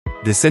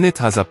The Senate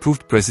has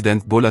approved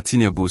President Bola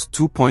Tinubu's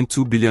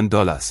 $2.2 billion,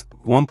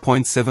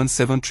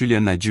 1.77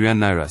 trillion Nigerian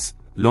nairas,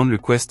 loan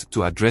request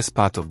to address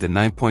part of the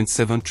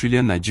 9.7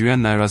 trillion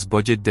Nigerian nairas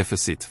budget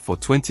deficit for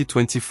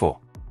 2024.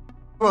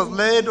 It was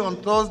laid on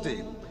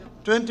Thursday,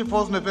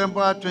 24th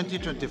November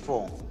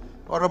 2024.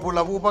 Honorable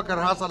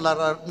Abubakar Hassan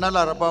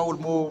Nalaraba will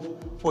move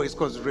for his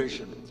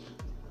consideration.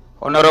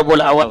 Honorable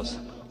Awas.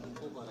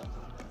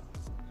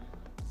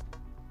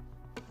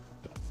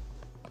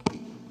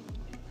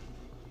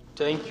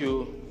 Thank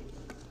you,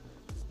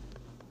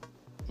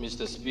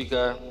 Mr.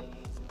 Speaker,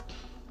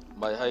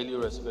 my highly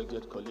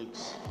respected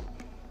colleagues.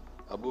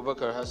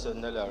 Abubakar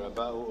Hassan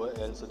Nalaraba,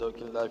 ON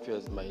Sadokin Lafia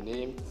is my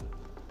name.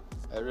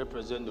 I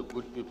represent the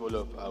good people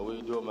of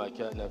Awedo,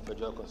 Makana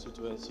Federal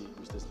Constituency.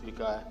 Mr.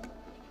 Speaker,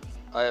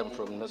 I am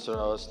from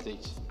Nasarawa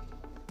State.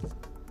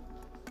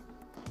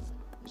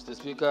 Mr.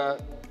 Speaker,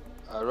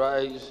 I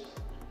rise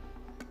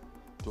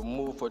to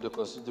move for the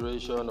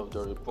consideration of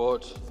the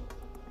report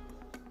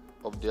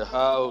of the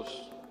House,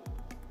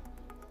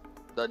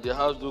 that the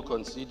House do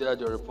consider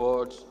the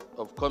report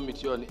of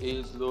Committee on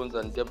AIDS, Loans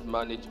and Debt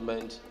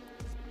Management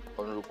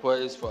on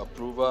request for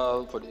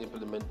approval for the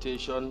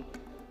implementation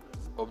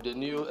of the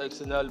new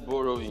external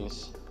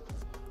borrowings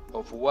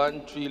of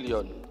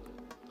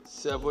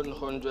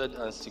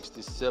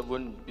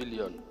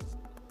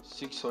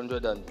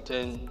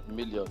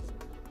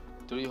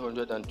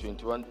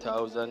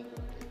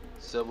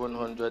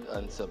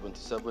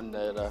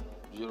naira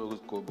 0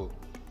 kobo,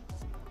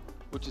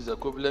 which is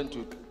equivalent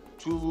to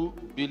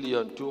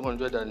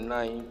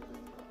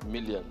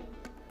 2,209,000,000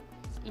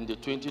 in the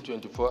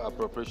 2024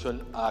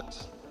 Appropriation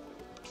Act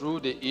through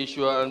the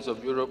issuance of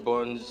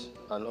Eurobonds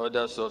and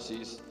other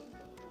sources,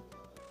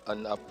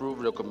 and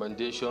approve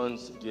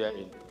recommendations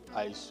therein.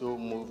 I so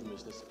move,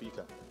 Mr.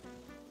 Speaker.